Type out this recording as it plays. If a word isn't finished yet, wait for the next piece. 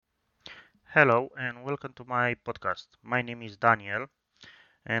Hello and welcome to my podcast. My name is Daniel,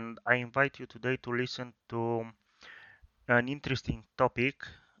 and I invite you today to listen to an interesting topic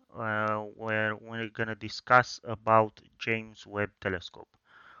where we're gonna discuss about James Webb Telescope.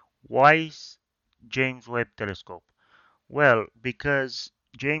 Why is James Webb Telescope? Well, because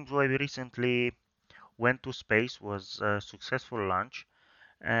James Webb recently went to space, was a successful launch,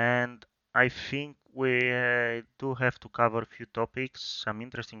 and I think we do have to cover a few topics, some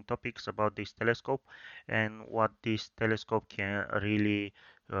interesting topics about this telescope and what this telescope can really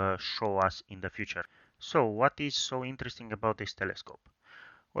show us in the future. So, what is so interesting about this telescope?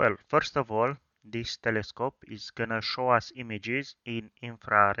 Well, first of all, this telescope is gonna show us images in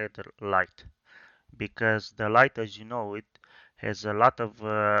infrared light because the light, as you know, it has a lot of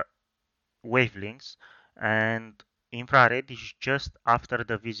wavelengths, and infrared is just after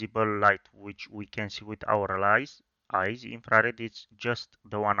the visible light which we can see with our eyes. Infrared is just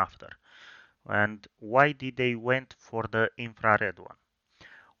the one after. And why did they went for the infrared one?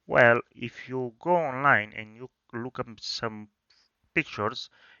 Well, if you go online and you look up some pictures,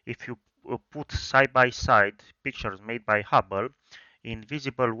 if you put side by side pictures made by Hubble in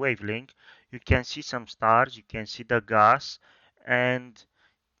visible wavelength, you can see some stars, you can see the gas, and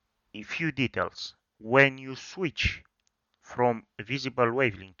a few details. When you switch from visible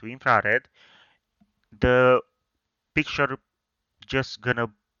wavelength to infrared, the picture just gonna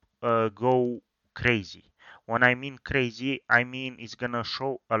go crazy. When I mean crazy, I mean it's gonna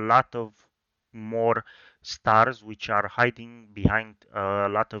show a lot of more stars which are hiding behind a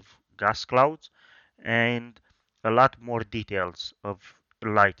lot of gas clouds and a lot more details of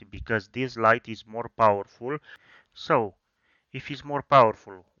light because this light is more powerful. So, if it's more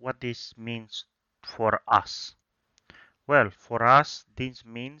powerful, what this means for us? Well, for us, this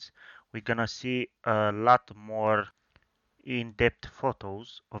means we're gonna see a lot more in-depth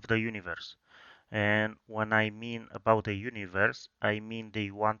photos of the universe. And when I mean about the universe, I mean they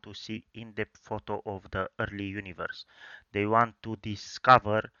want to see in-depth photo of the early universe. They want to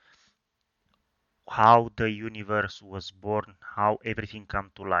discover how the universe was born, how everything come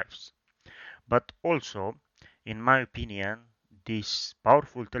to life. But also, in my opinion, this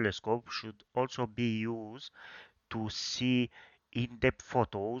powerful telescope should also be used to see in-depth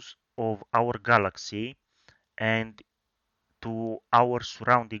photos of our galaxy and to our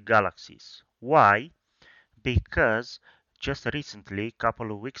surrounding galaxies. Why? Because just recently,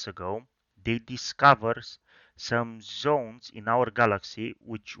 couple of weeks ago, they discovered some zones in our galaxy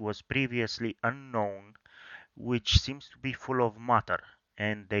which was previously unknown, which seems to be full of matter,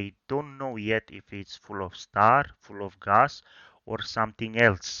 and they don't know yet if it's full of star, full of gas, or something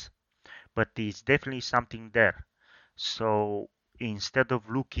else. But it's definitely something there. So instead of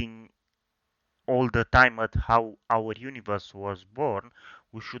looking all the time at how our universe was born,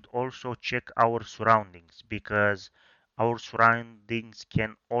 we should also check our surroundings because our surroundings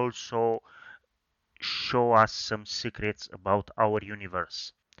can also show us some secrets about our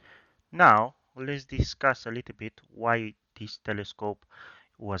universe. Now, let's discuss a little bit why this telescope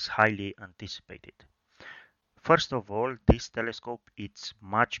was highly anticipated. First of all, this telescope is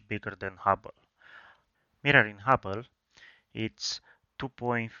much bigger than Hubble. Mirroring Hubble, it's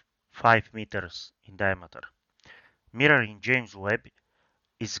 2.5 meters in diameter. Mirroring James Webb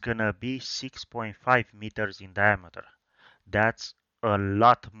is gonna be 6.5 meters in diameter. That's a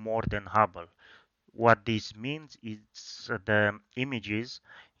lot more than Hubble. What this means is the images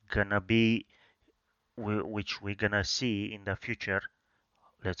gonna be which we're gonna see in the future,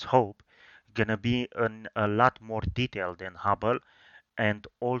 let's hope, gonna be a lot more detailed than Hubble, and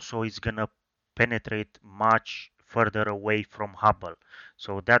also it's gonna penetrate much further away from Hubble.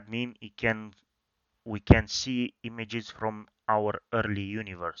 So that means we can see images from our early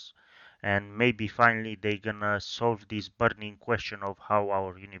universe, and maybe finally they're gonna solve this burning question of how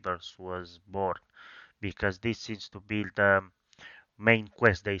our universe was born, because this seems to be the main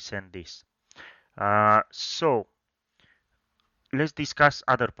quest they send this. So let's discuss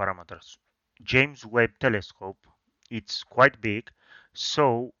other parameters. James Webb Telescope, it's quite big,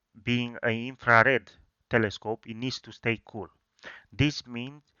 so being an infrared telescope, it needs to stay cool. This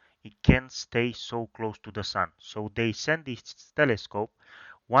means it can't stay so close to the sun. So they send this telescope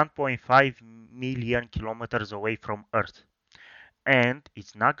 1.5 million kilometers away from Earth. And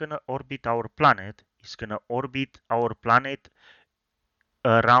it's not going to orbit our planet, it's going to orbit our planet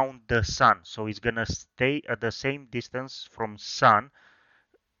around the sun. So it's going to stay at the same distance from sun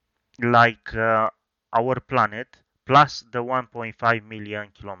like our planet plus the 1.5 million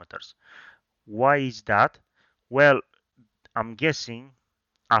kilometers. Why is that? Well, I'm guessing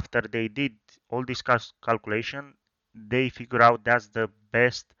after they did all this calculation, they figure out that's the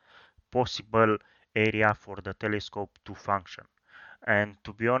best possible area for the telescope to function. And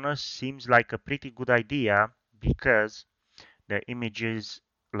to be honest, seems like a pretty good idea because the images,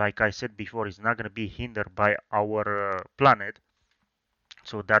 like I said before, is not going to be hindered by our planet.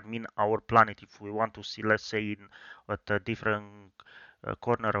 So that means our planet, if we want to see, let's say, at a different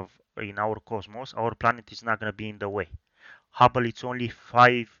corner of in our cosmos, our planet is not going to be in the way. Hubble it's only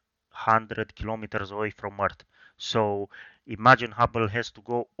 500 kilometers away from Earth. So imagine Hubble has to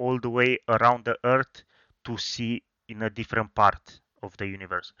go all the way around the Earth to see in a different part of the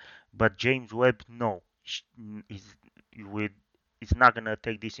universe. But James Webb, no, is with it's not gonna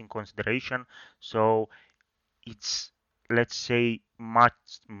take this in consideration. So it's, let's say, much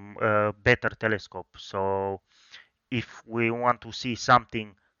better telescope. So if we want to see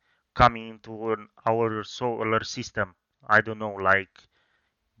something coming into our solar system, I don't know, like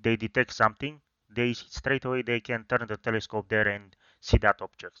they detect something, they straight away they can turn the telescope there and see that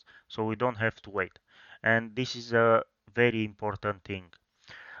object. So we don't have to wait. And this is a very important thing.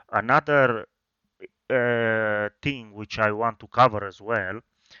 Another thing which I want to cover as well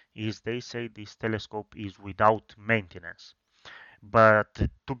is they say this telescope is without maintenance. But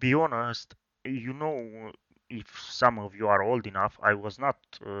to be honest, you know, if some of you are old enough, I was not,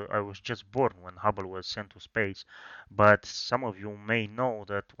 I was just born when Hubble was sent to space. But some of you may know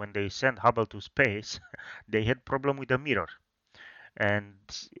that when they sent Hubble to space, they had problem with the mirror. And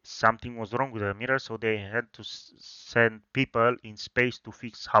something was wrong with the mirror, so they had to send people in space to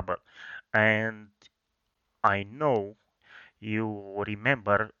fix Hubble. And I know you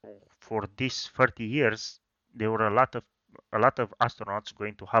remember for these 30 years there were a lot of astronauts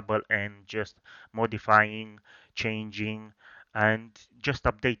going to Hubble and just modifying, changing, and just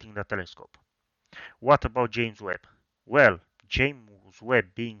updating the telescope. What about James Webb? Well, James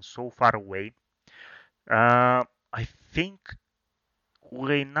Webb being so far away, I think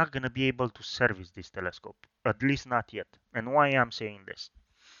we're not going to be able to service this telescope, at least not yet. And why I'm saying this?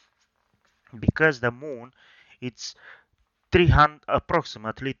 Because the moon, it's 300,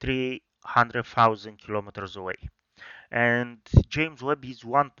 approximately 300,000 kilometers away. And James Webb is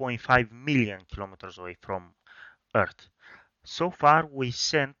 1.5 million kilometers away from Earth. So far, we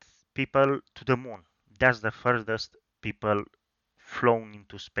sent people to the moon. That's the furthest people flown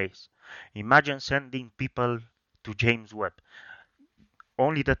into space. Imagine sending people to James Webb.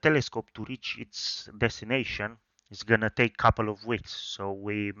 Only the telescope to reach its destination is gonna take a couple of weeks. So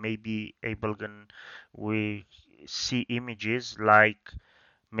we may be able to we see images like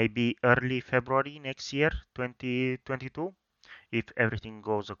maybe early February next year, 2022, if everything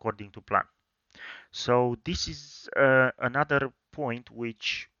goes according to plan. So this is another point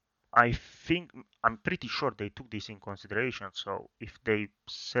which I think I'm pretty sure they took this in consideration. So if they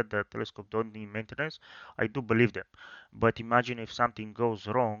said the telescope don't need maintenance, I do believe them. But imagine if something goes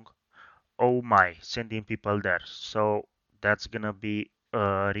wrong, oh my, sending people there. So that's gonna be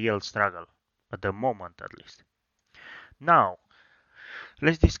a real struggle at the moment, at least. Now,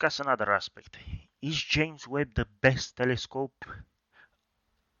 let's discuss another aspect. Is James Webb the best telescope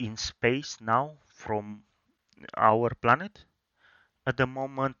in space now from our planet? At the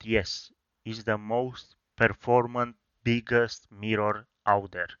moment, yes, is the most performant, biggest mirror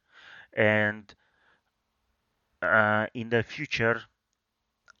out there. And in the future,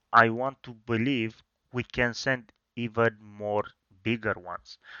 I want to believe we can send even more bigger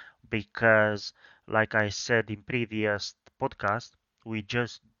ones because, like I said in previous podcast, we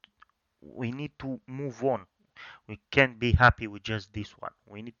just we need to move on. We can't be happy with just this one.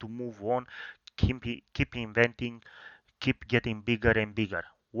 We need to move on, keep inventing, keep getting bigger and bigger.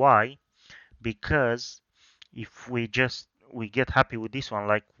 Why? Because if we get happy with this one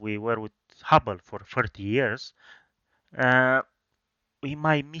like we were with Hubble for 30 years, uh, we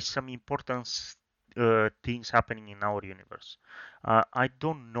might miss some important things happening in our universe. I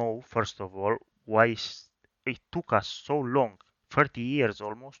don't know, first of all, why it took us so long, 30 years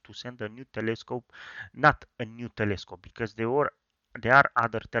almost, to send a new telescope. Not a new telescope, because there are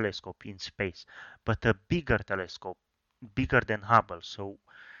other telescopes in space, but a bigger telescope, bigger than Hubble. So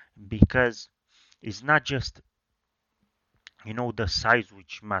because it's not just the size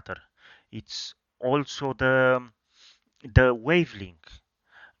which matter, it's also the wavelength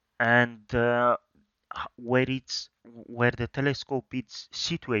and where the telescope is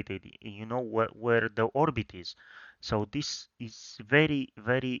situated, where the orbit is. So this is very,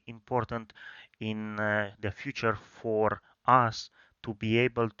 very important in the future for us to be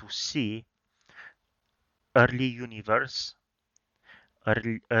able to see early universe,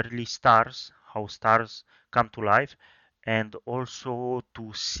 early stars, how stars come to life, and also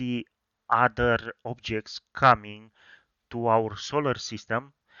to see other objects coming to our solar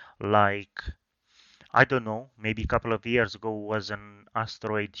system, Like, I don't know, maybe a couple of years ago was an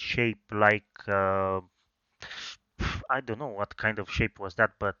asteroid shape like I don't know what kind of shape was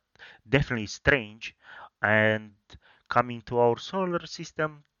that, but definitely strange. And coming to our solar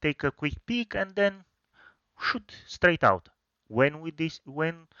system, take a quick peek and then shoot straight out. When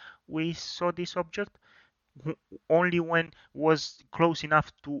we saw this object, only when was close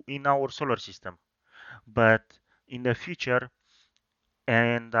enough to in our solar system. But in the future,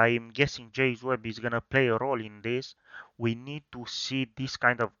 and I'm guessing James Webb is gonna play a role in this, we need to see this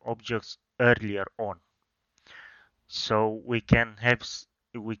kind of objects earlier on, so we can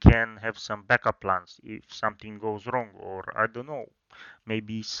have some backup plans if something goes wrong, or I don't know,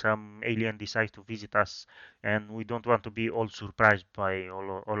 maybe some alien decides to visit us and we don't want to be all surprised by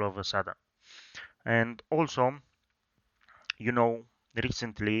all of a sudden. And also, you know,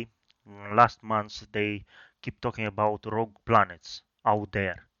 recently, last month, they keep talking about rogue planets out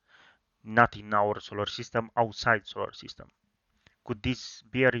there, not in our solar system, outside solar system. Could this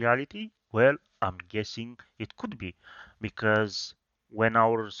be a reality? Well, I'm guessing it could be, because when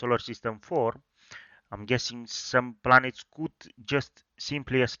our solar system formed, I'm guessing some planets could just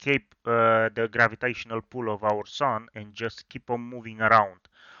simply escape the gravitational pull of our sun and just keep on moving around.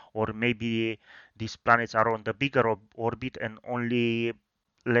 Or maybe these planets are on the bigger orbit and only,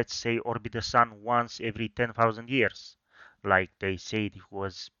 let's say, orbit the sun once every 10,000 years. Like they said it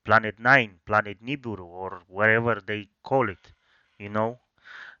was Planet 9, Planet Nibiru, or wherever they call it, you know?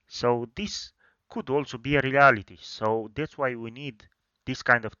 So this could also be a reality. So that's why we need this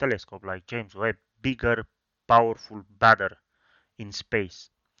kind of telescope like James Webb, bigger, powerful, better in space.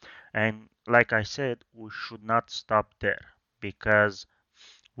 And like I said, we should not stop there because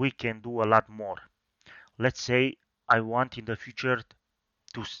we can do a lot more. Let's say I want in the future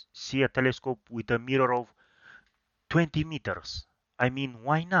to see a telescope with a mirror of 20 meters. I mean,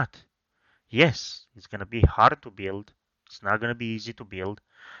 why not? Yes, it's going to be hard to build. It's not going to be easy to build.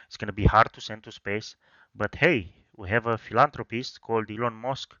 It's going to be hard to send to space. But hey, we have a philanthropist called Elon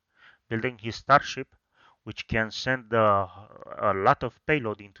Musk building his Starship, which can send a lot of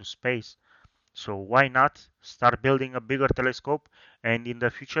payload into space. So why not start building a bigger telescope, and in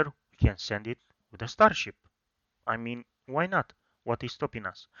the future we can send it with a Starship? I mean, why not? What is stopping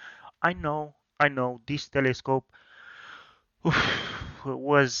us? I know, this telescope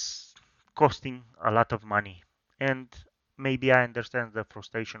was costing a lot of money. And maybe I understand the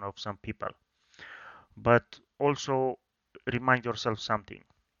frustration of some people. But also remind yourself something.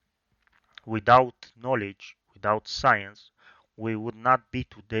 Without knowledge, without science, we would not be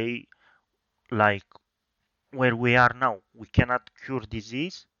today like where we are now. We cannot cure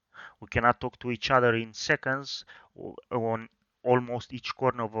disease. We cannot talk to each other in seconds on almost each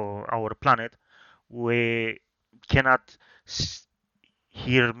corner of our planet. We cannot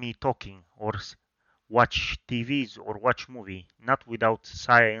hear me talking or watch TVs or watch movie, not without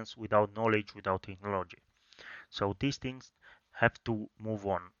science, without knowledge, without technology. So these things have to move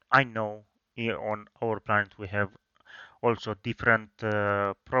on. I know here on our planet we have also different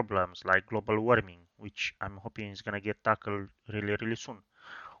problems like global warming, which I'm hoping is gonna get tackled really, really soon.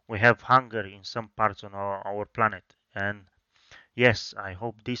 We have hunger in some parts on our planet, and yes, I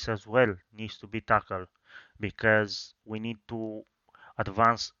hope this as well needs to be tackled because we need to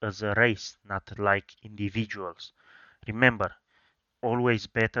advance as a race, not like individuals. Remember, always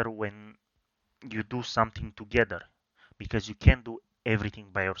better when you do something together because you can't do everything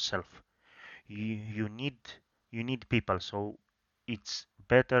by yourself. You need people, so it's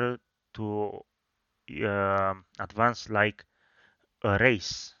better to advance like a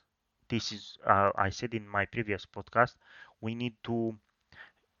race. This is I said in my previous podcast. We need to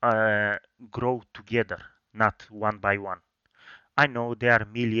uh, grow together, not one by one. I know there are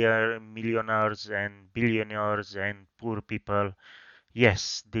millionaires and billionaires and poor people.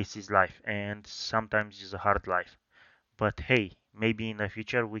 Yes, this is life, and sometimes it's a hard life. But hey, maybe in the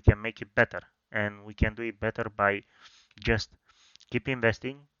future we can make it better, and we can do it better by just keep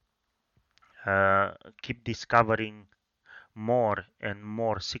investing, uh, keep discovering more and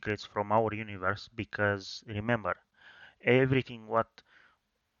more secrets from our universe. Because remember, everything what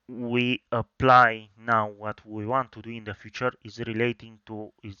we apply now, what we want to do in the future, is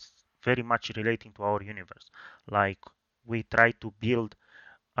very much relating to our universe. Like we try to build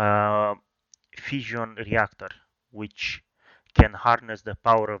a fission reactor which can harness the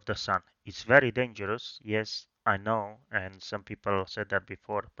power of the sun. It's very dangerous, yes, I know, and some people said that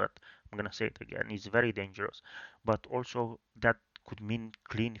before, but I'm gonna say it again. It's very dangerous, but also that could mean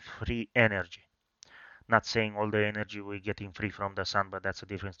clean, free energy. Not saying all the energy we're getting free from the sun, but that's a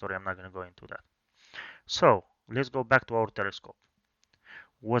different story. I'm not gonna go into that. So let's go back to our telescope.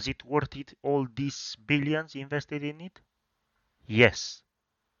 Was it worth it, all these billions invested in it? Yes,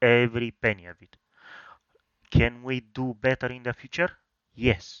 every penny of it. Can we do better in the future?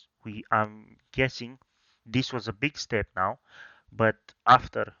 Yes, I'm guessing this was a big step now, but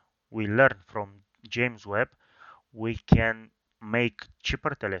after we learn from James Webb, we can make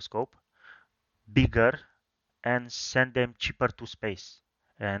cheaper telescope, bigger, and send them cheaper to space.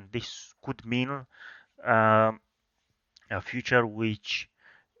 And this could mean um, a future which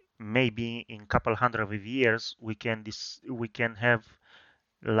maybe in couple hundred of years we can have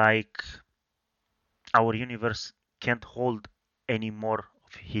like our universe can't hold any more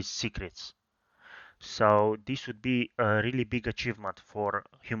of his secrets. So this would be a really big achievement for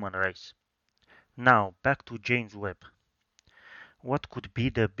human race. Now back to James Webb. What could be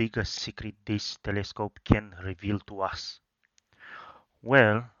the biggest secret this telescope can reveal to us?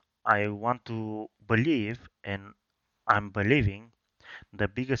 Well, I want to believe, and I'm believing, the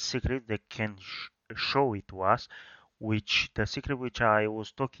biggest secret that can show it to us, which the secret which I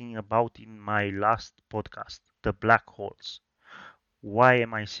was talking about in my last podcast, the black holes. Why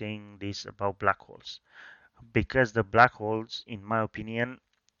am I saying this about black holes? Because the black holes, in my opinion,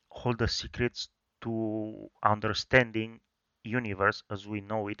 hold the secrets to understanding universe as we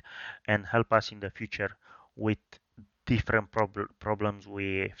know it and help us in the future with different problems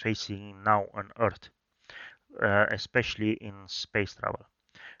we're facing now on Earth, especially in space travel.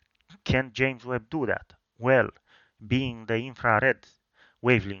 Can James Webb do that? Well, being the infrared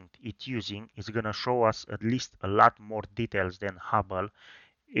wavelength it's using is going to show us at least a lot more details than Hubble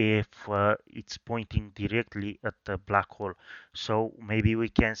if it's pointing directly at the black hole. So maybe we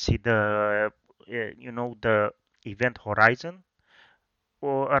can see the event horizon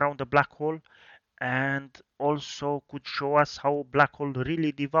or around the black hole, and also could show us how black hole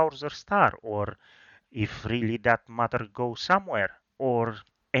really devours a star, or if really that matter goes somewhere, or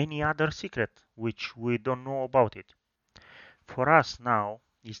any other secret which we don't know about it. For us now,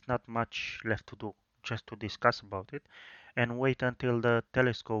 is not much left to do, just to discuss about it and wait until the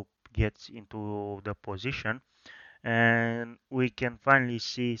telescope gets into the position and we can finally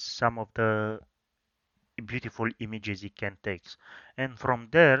see some of the beautiful images it can take. And from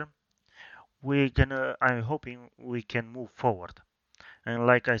there, I'm hoping we can move forward. And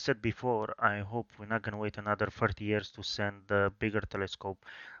like I said before, I hope we're not gonna wait another 30 years to send the bigger telescope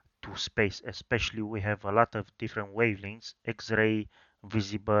to space. Especially we have a lot of different wavelengths: X-ray,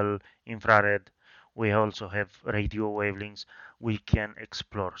 visible, infrared. We also have radio wavelengths we can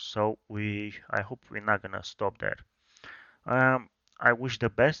explore. So I hope we're not gonna stop there. Um, I wish the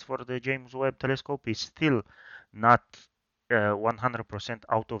best for the James Webb Telescope. Is still not 100%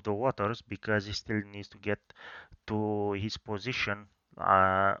 out of the waters because it still needs to get to his position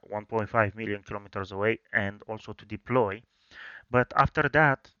 1.5 million kilometers away and also to deploy. But after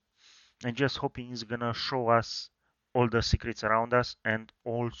that, I'm just hoping he's gonna show us all the secrets around us and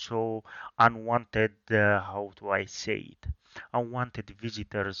also unwanted, how do I say it? Unwanted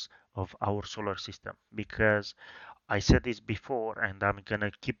visitors of our solar system. Because I said this before and I'm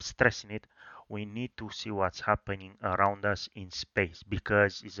gonna keep stressing it. We need to see what's happening around us in space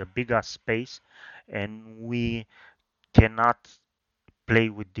because it's a big ass space and we cannot play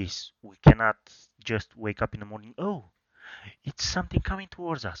with this. We cannot just wake up in the morning. Oh, it's something coming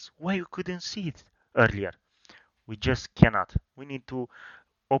towards us. Why you couldn't see it earlier? We just cannot. We need to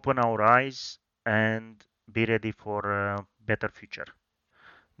open our eyes and be ready for a better future.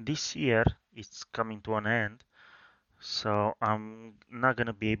 This year is coming to an end, so I'm not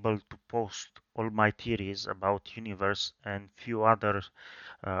gonna be able to post all my theories about universe and few other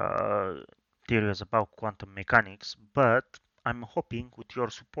uh, theories about quantum mechanics, but I'm hoping with your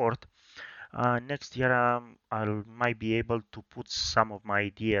support next year I might be able to put some of my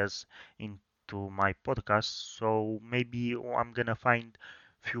ideas into my podcast. So maybe I'm gonna find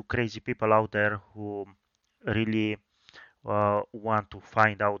few crazy people out there who really want to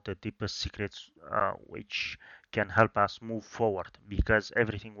find out the deepest secrets which can help us move forward because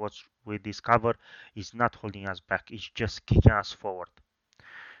everything what we discover is not holding us back, it's just kicking us forward.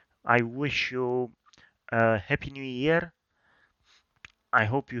 I wish you a happy new year. I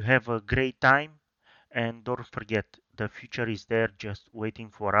hope you have a great time. And don't forget, the future is there just waiting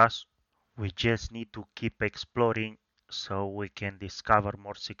for us. We just need to keep exploring so we can discover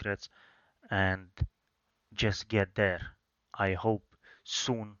more secrets and just get there. I hope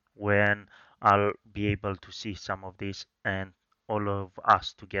soon when I'll be able to see some of this and all of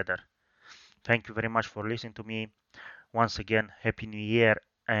us together. Thank you very much for listening to me. Once again, Happy New Year,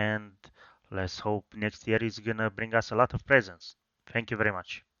 and let's hope next year is gonna bring us a lot of presents. Thank you very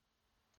much.